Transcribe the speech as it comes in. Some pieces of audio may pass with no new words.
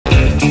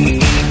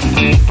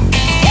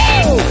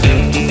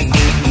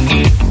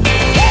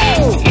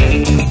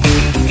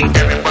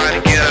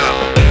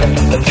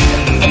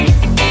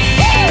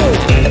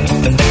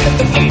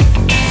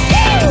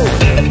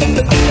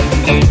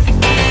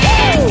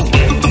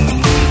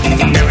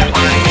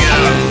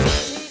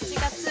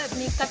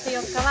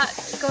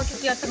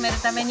時を止める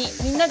ために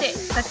みんなで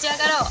立ち上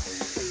がろ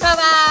う。パワ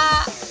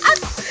ーア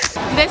ップ。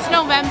 This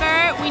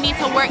November, we need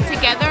to work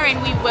together,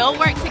 and we will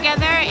work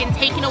together in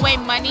taking away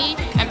money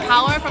and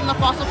power from the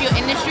fossil fuel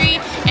industry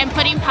and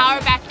putting power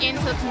back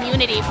into the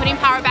community, putting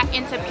power back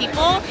into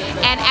people.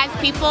 And as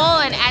people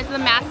and as the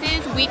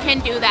masses, we can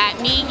do that.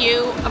 Me,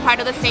 you, a part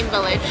of the same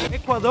village.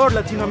 Ecuador,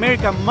 Latin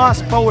America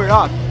must power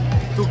up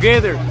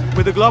together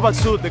with the global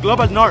south, the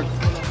global north,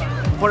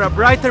 for a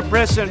brighter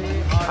present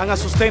and a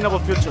sustainable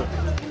future.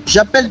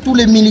 J'appelle tous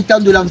les militants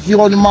de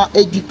l'environnement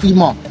et du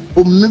climat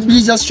aux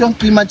mobilisations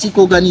climatiques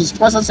organisées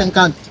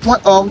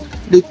 350.org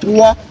le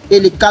 3 et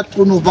le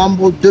 4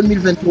 novembre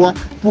 2023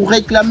 pour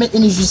réclamer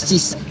une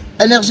justice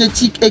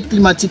énergétique et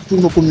climatique pour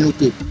nos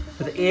communautés.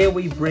 For the air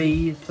we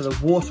breathe, for the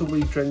water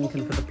we drink,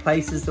 and for the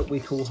places that we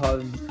call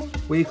home,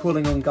 we're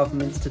calling on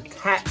governments to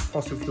tax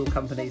fossil fuel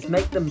companies,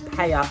 make them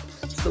pay up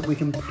so that we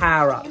can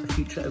power up the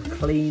future of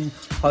clean,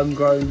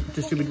 homegrown,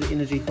 distributed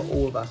energy for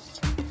all of us.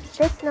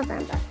 This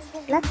November,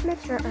 let's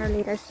make sure our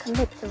leaders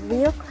commit to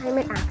real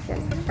climate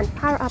action and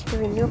power up the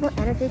renewable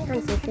energy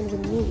transition we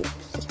need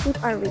to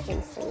keep our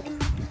region safe.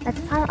 Let's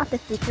power up the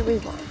future we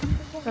want,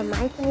 for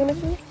my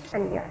community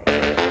and yours.